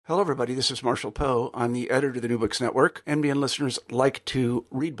Hello, everybody. This is Marshall Poe. I'm the editor of the New Books Network. NBN listeners like to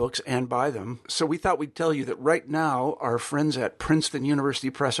read books and buy them. So we thought we'd tell you that right now, our friends at Princeton University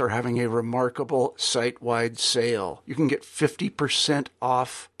Press are having a remarkable site-wide sale. You can get 50%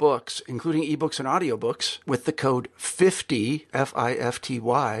 off books, including ebooks and audiobooks, with the code 50,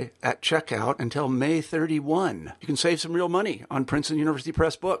 F-I-F-T-Y, at checkout until May 31. You can save some real money on Princeton University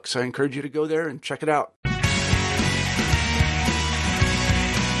Press books. I encourage you to go there and check it out.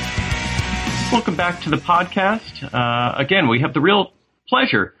 Welcome back to the podcast. Again, we have the real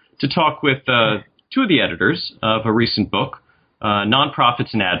pleasure to talk with two of the editors of a recent book,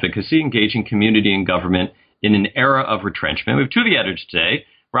 Nonprofits and Advocacy, Engaging Community and Government in an Era of Retrenchment. We have two of the editors today,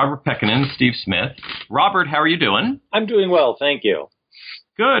 Robert Pekkanen and Steve Smith. Robert, how are you doing? I'm doing well, thank you.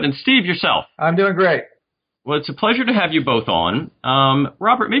 Good. And Steve, yourself? I'm doing great. Well, it's a pleasure to have you both on.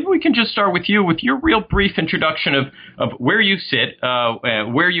 Robert, maybe we can just start with you with your real brief introduction of where you sit,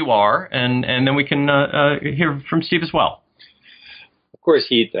 where you are, and then we can hear from Steve as well. Of course,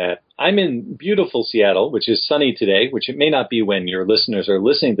 Heath. I'm in beautiful Seattle, which is sunny today, which it may not be when your listeners are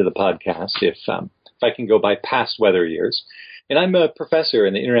listening to the podcast, if I can go by past weather years. And I'm a professor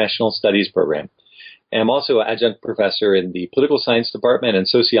in the International Studies program. And I'm also an adjunct professor in the Political Science Department and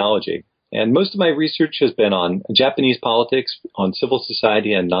Sociology. And most of my research has been on Japanese politics, on civil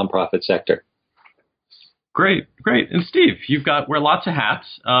society, and nonprofit sector. Great. And Steve, wear lots of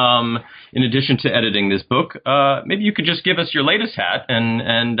hats in addition to editing this book. Maybe you could just give us your latest hat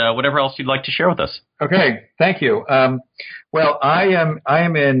and whatever else you'd like to share with us. Okay, thank you. Well, I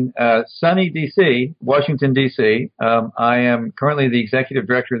am in sunny D.C., Washington, D.C. I am currently the executive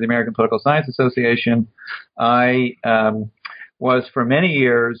director of the American Political Science Association. I was for many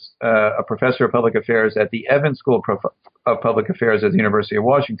years a professor of public affairs at the Evans School of Public Affairs at the University of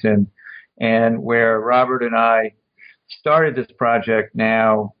Washington, and where Robert and I started this project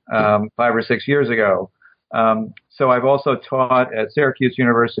now 5 or 6 years ago. So I've also taught at Syracuse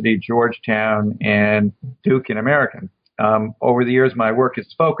University, Georgetown, and Duke in American. Over the years, my work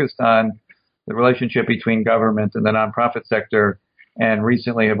is focused on the relationship between government and the nonprofit sector, and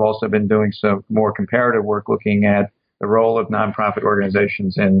recently have also been doing some more comparative work looking at the role of nonprofit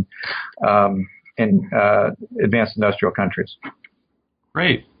organizations in advanced industrial countries.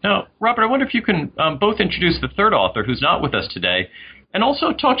 Great. Now, Robert, I wonder if you can both introduce the third author who's not with us today, and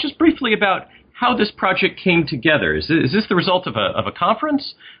also talk just briefly about how this project came together. Is this the result of a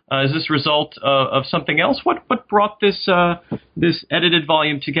conference? Is this a result of something else? What brought this edited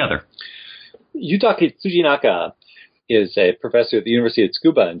volume together? Yutaka Tsujinaka is a professor at the University of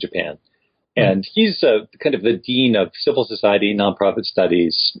Tsukuba in Japan. And he's kind of the dean of civil society, nonprofit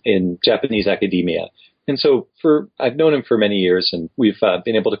studies in Japanese academia. And so I've known him for many years, and we've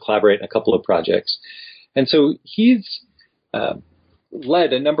been able to collaborate in a couple of projects. And so he's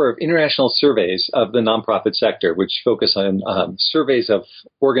led a number of international surveys of the nonprofit sector, which focus on surveys of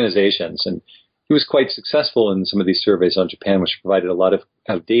organizations. And he was quite successful in some of these surveys on Japan, which provided a lot of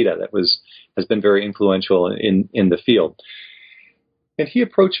data that has been very influential in the field. And he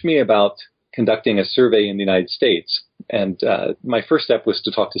approached me about conducting a survey in the United States. And my first step was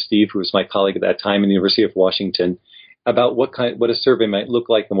to talk to Steve, who was my colleague at that time in the University of Washington, about what a survey might look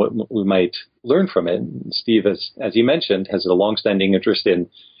like and what we might learn from it. And Steve, as he mentioned, has a longstanding interest in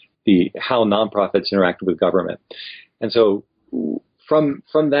how nonprofits interact with government. And so from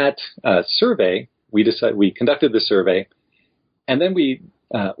that survey, we conducted the survey, and then we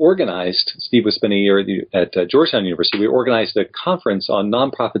organized. Steve was spending a year at Georgetown University. We organized a conference on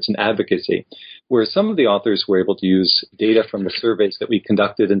nonprofits and advocacy, where some of the authors were able to use data from the surveys that we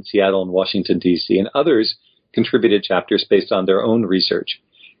conducted in Seattle and Washington, D.C., and others contributed chapters based on their own research.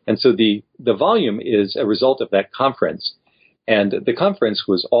 And so the volume is a result of that conference. And the conference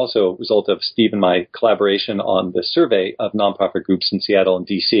was also a result of Steve and my collaboration on the survey of nonprofit groups in Seattle and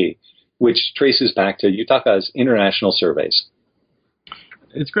D.C., which traces back to Yutaka's international surveys.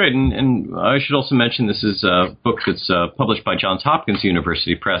 It's great, and I should also mention this is a book that's published by Johns Hopkins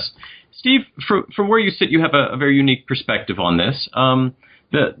University Press. Steve, from where you sit, you have a very unique perspective on this.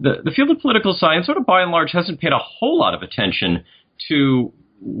 The field of political science, sort of by and large, hasn't paid a whole lot of attention to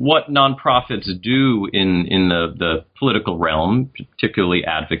what nonprofits do in the political realm, particularly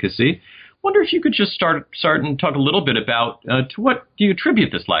advocacy. Wonder if you could just start and talk a little bit about to what do you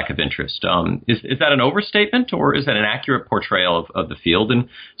attribute this lack of interest? Is that an overstatement, or is that an accurate portrayal of the field? And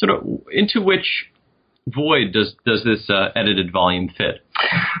sort of into which void does this edited volume fit?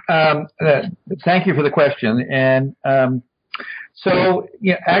 Thank you for the question. And so,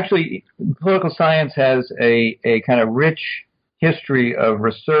 actually, political science has a kind of rich history of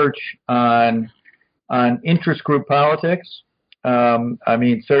research on interest group politics I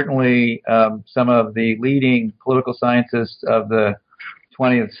mean, certainly some of the leading political scientists of the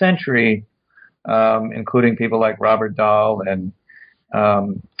 20th century, including people like Robert Dahl and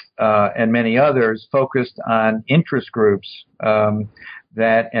many others, focused on interest groups and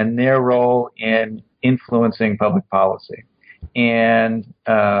their role in influencing public policy.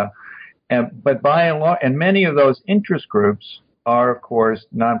 But by and large, and many of those interest groups are, of course,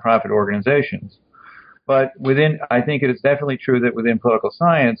 nonprofit organizations. But I think it is definitely true that within political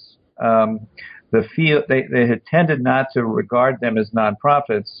science, the field they had tended not to regard them as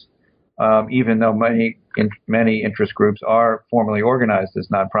nonprofits, even though many interest groups are formally organized as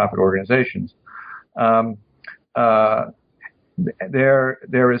nonprofit organizations.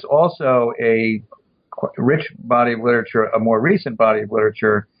 There is also a rich body of literature, a more recent body of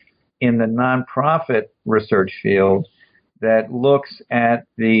literature in the nonprofit research field that looks at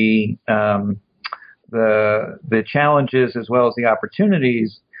the challenges as well as the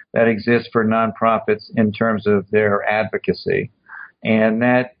opportunities that exist for nonprofits in terms of their advocacy. And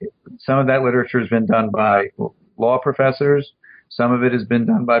that some of that literature has been done by law professors, some of it has been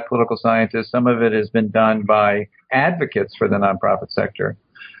done by political scientists, some of it has been done by advocates for the nonprofit sector.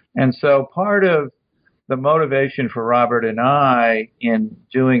 And so part of the motivation for Robert and I in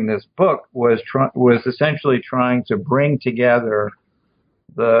doing this book was essentially trying to bring together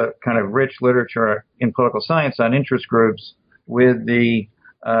the kind of rich literature in political science on interest groups with the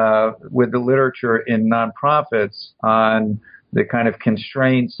literature in nonprofits on the kind of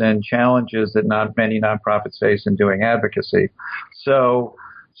constraints and challenges that not many nonprofits face in doing advocacy. So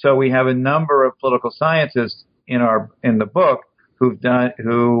we have a number of political scientists in the book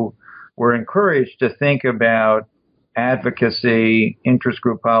who were encouraged to think about advocacy, interest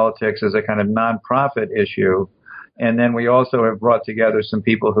group politics as a kind of nonprofit issue. And then we also have brought together some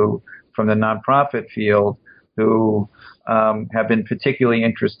people who, from the nonprofit field, who have been particularly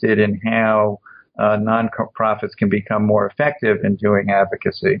interested in how nonprofits can become more effective in doing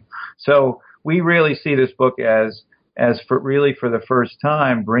advocacy. So we really see this book as for the first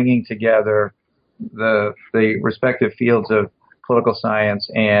time bringing together the respective fields of political science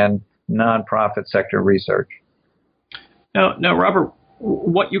and nonprofit sector research. Now, Robert,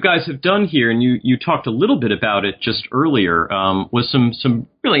 what you guys have done here, and you talked a little bit about it just earlier, was some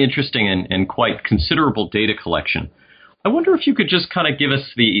really interesting and quite considerable data collection. I wonder if you could just kind of give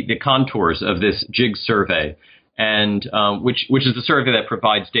us the contours of this JIG survey, and which is the survey that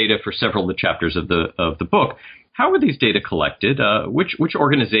provides data for several of the chapters of the book. How were these data collected? Which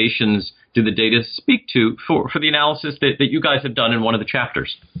organizations do the data speak to for the analysis that you guys have done in one of the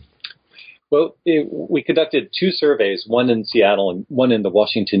chapters? Well, we conducted two surveys, one in Seattle and one in the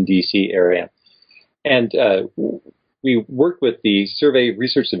Washington, D.C. area. And we worked with the Survey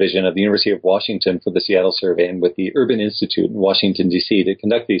Research Division of the University of Washington for the Seattle survey and with the Urban Institute in Washington, D.C. to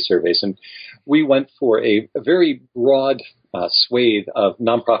conduct these surveys. And we went for a very broad swathe of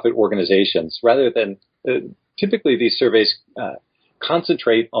nonprofit organizations rather than typically these surveys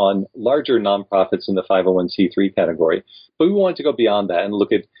concentrate on larger nonprofits in the 501c3 category. But we wanted to go beyond that and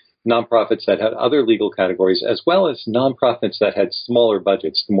look at nonprofits that had other legal categories, as well as nonprofits that had smaller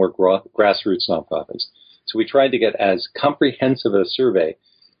budgets, the more grassroots nonprofits. So we tried to get as comprehensive a survey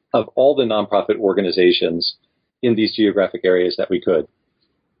of all the nonprofit organizations in these geographic areas that we could.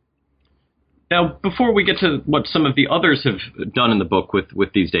 Now, before we get to what some of the others have done in the book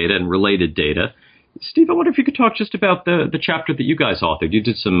with these data and related data, Steve, I wonder if you could talk just about the chapter that you guys authored. You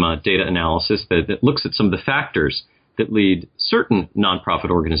did some data analysis that looks at some of the factors that lead certain nonprofit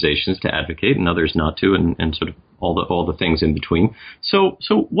organizations to advocate and others not to, and sort of all the things in between. So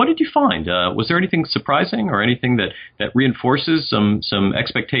what did you find? Was there anything surprising or anything that reinforces some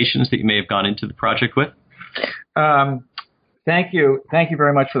expectations that you may have gone into the project with? Thank you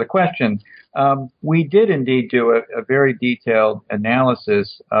very much for the question. We did indeed do a very detailed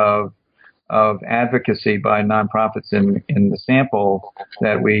analysis of advocacy by nonprofits in the sample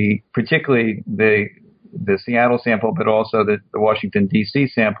that we, particularly the Seattle sample, but also the Washington, D.C.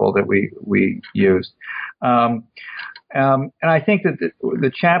 sample that we used. And I think that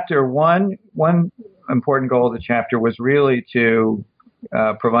the chapter, one important goal of the chapter was really to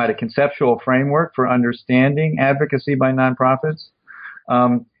provide a conceptual framework for understanding advocacy by nonprofits.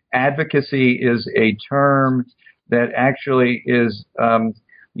 Advocacy is a term that actually is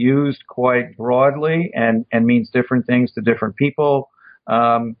used quite broadly and means different things to different people.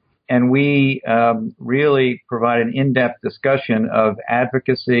 And we really provide an in-depth discussion of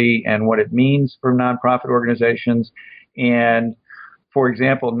advocacy and what it means for nonprofit organizations. And, for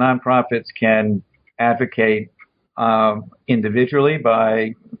example, nonprofits can advocate individually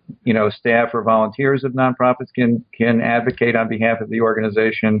by staff or volunteers of nonprofits can advocate on behalf of the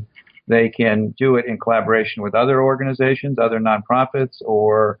organization. They can do it in collaboration with other organizations, other nonprofits,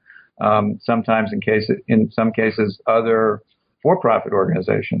 or sometimes in some cases, other for-profit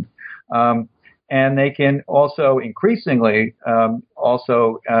organizations. And they can also increasingly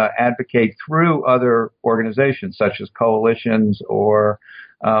advocate through other organizations, such as coalitions or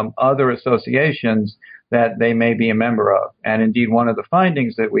other associations that they may be a member of. And indeed, one of the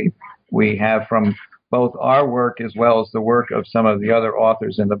findings that we have from both our work as well as the work of some of the other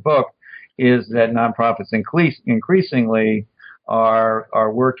authors in the book is that nonprofits increasingly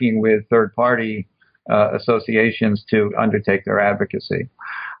are working with third-party associations to undertake their advocacy.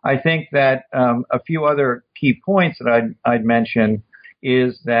 I think that a few other key points that I'd mention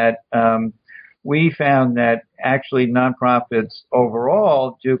is that we found that actually nonprofits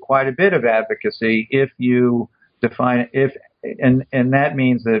overall do quite a bit of advocacy if you define it, and that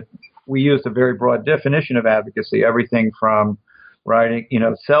means that we used a very broad definition of advocacy, everything from writing,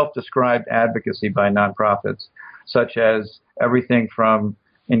 self-described advocacy by nonprofits, such as everything from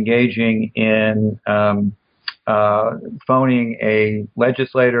engaging in phoning a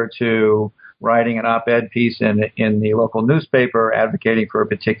legislator to writing an op-ed piece in the local newspaper advocating for a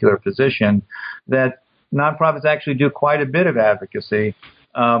particular position, that nonprofits actually do quite a bit of advocacy,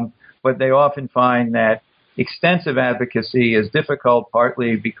 but they often find that extensive advocacy is difficult,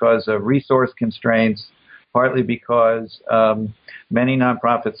 partly because of resource constraints, partly because many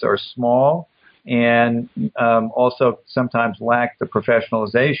nonprofits are small and also sometimes lack the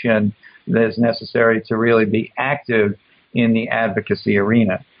professionalization that is necessary to really be active in the advocacy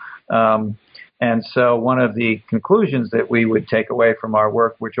arena. And so one of the conclusions that we would take away from our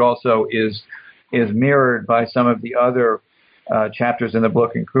work, which also is mirrored by some of the other chapters in the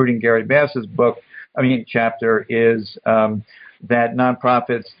book, including Gary Bass's chapter, is that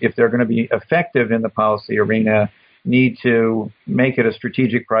nonprofits, if they're going to be effective in the policy arena, need to make it a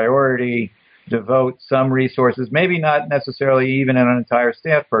strategic priority, devote some resources, maybe not necessarily even an entire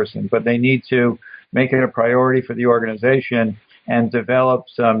staff person, but they need to make it a priority for the organization and develop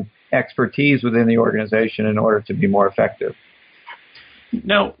some expertise within the organization in order to be more effective.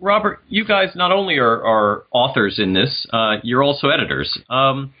 Now, Robert, you guys not only are authors in this, you're also editors.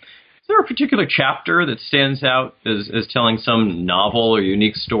 Is there a particular chapter that stands out as telling some novel or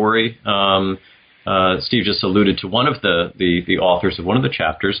unique story? Steve just alluded to one of the authors of one of the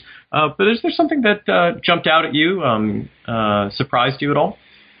chapters, but is there something that jumped out at you, surprised you at all?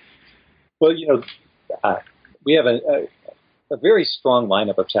 Well, we have a very strong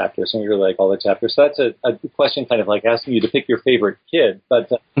lineup of chapters, and we really like all the chapters. So that's a question kind of like asking you to pick your favorite kid. But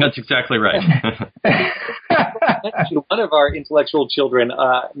that's exactly right. One of our intellectual children,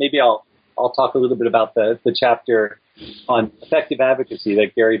 maybe I'll talk a little bit about the chapter on effective advocacy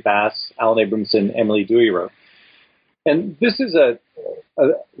that Gary Bass, Alan Abramson, Emily Dewey wrote. And this is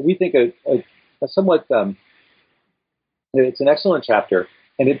we think a somewhat, it's an excellent chapter,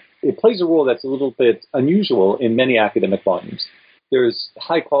 and it plays a role that's a little bit unusual in many academic volumes. There's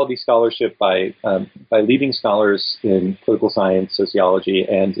high quality scholarship by leading scholars in political science, sociology,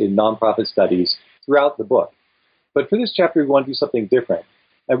 and in nonprofit studies throughout the book. But for this chapter, we want to do something different.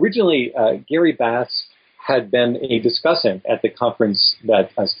 Originally, Gary Bass had been a discussant at the conference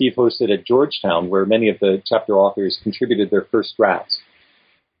that Steve hosted at Georgetown, where many of the chapter authors contributed their first drafts.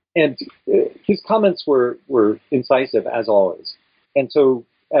 And his comments were incisive, as always. And so,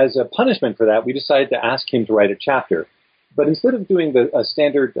 as a punishment for that, we decided to ask him to write a chapter. But instead of doing a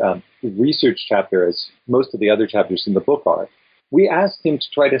standard research chapter, as most of the other chapters in the book are, we asked him to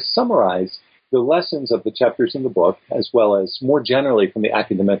try to summarize the lessons of the chapters in the book, as well as more generally from the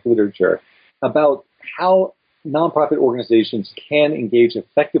academic literature, about how nonprofit organizations can engage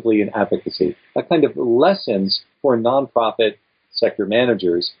effectively in advocacy, a kind of lessons for nonprofit sector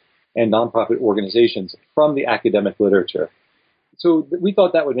managers and nonprofit organizations from the academic literature. So we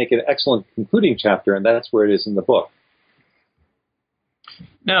thought that would make an excellent concluding chapter, and that's where it is in the book.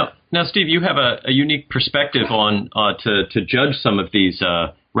 Now, Steve, you have a unique perspective on to judge some of these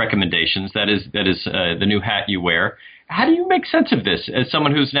recommendations. That is the new hat you wear. How do you make sense of this as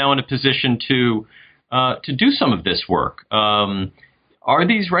someone who's now in a position to do some of this work? Are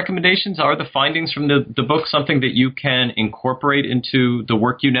these recommendations, are the findings from the book something that you can incorporate into the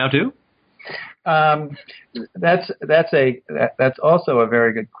work you now do? That's also a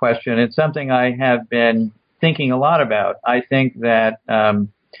very good question. It's something I have been thinking a lot about. I think that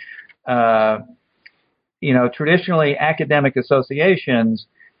traditionally academic associations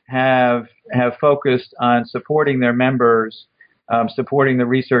have focused on supporting their members, supporting the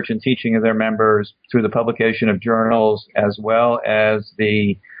research and teaching of their members through the publication of journals, as well as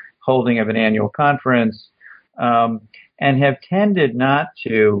the holding of an annual conference, and have tended not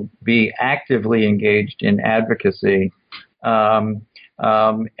to be actively engaged in advocacy, and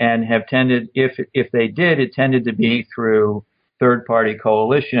have tended, if they did, it tended to be through third-party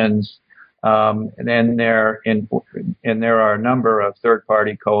coalitions. And there are a number of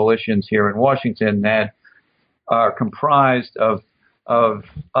third-party coalitions here in Washington that are comprised of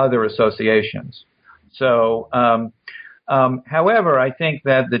other associations. So, however, I think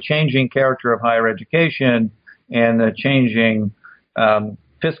that the changing character of higher education and the changing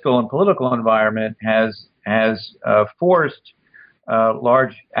fiscal and political environment has forced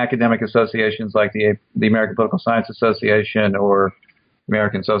large academic associations like the American Political Science Association or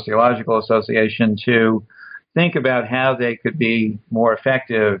American Sociological Association to think about how they could be more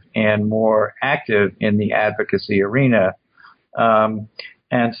effective and more active in the advocacy arena. And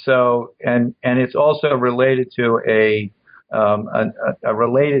it's also related to a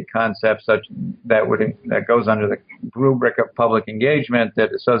related concept that goes under the rubric of public engagement,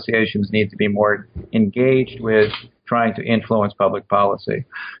 that associations need to be more engaged with trying to influence public policy.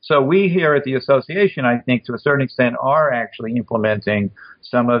 So we here at the association, I think, to a certain extent, are actually implementing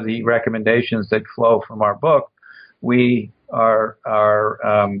some of the recommendations that flow from our book. We are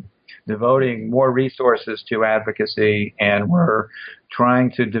devoting more resources to advocacy, and we're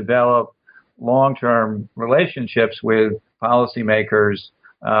trying to develop long-term relationships with policymakers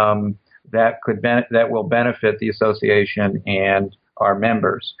that will benefit the association and our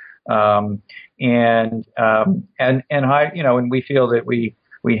members. And we feel that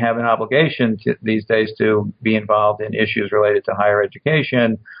we have an obligation these days to be involved in issues related to higher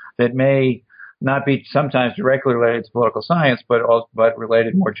education that may not be sometimes directly related to political science, but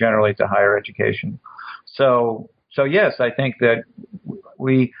related more generally to higher education. So yes, I think that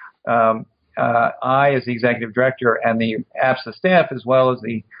I, as the executive director, and the APSA staff, as well as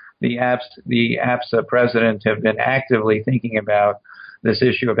the APSA president, have been actively thinking about this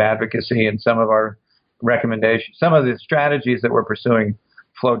issue of advocacy, and some of our recommendations, some of the strategies that we're pursuing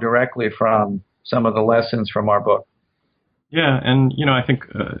flow directly from some of the lessons from our book. Yeah, and I think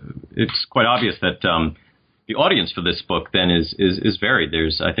it's quite obvious that the audience for this book then is varied.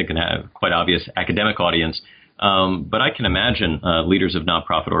 There's, I think, a quite obvious academic audience, but I can imagine leaders of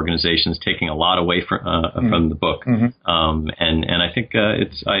nonprofit organizations taking a lot away from the book. Mm-hmm. And I think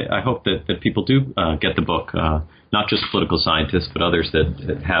I hope that people do get the book, not just political scientists, but others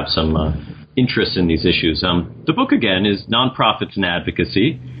that have some interest in these issues. The book, again, is Nonprofits and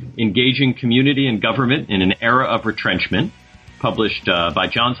Advocacy, Engaging Community and Government in an Era of Retrenchment, published by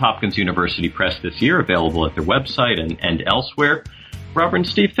Johns Hopkins University Press this year, available at their website and elsewhere. Robert and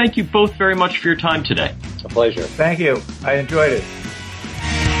Steve, thank you both very much for your time today. A pleasure. Thank you. I enjoyed it.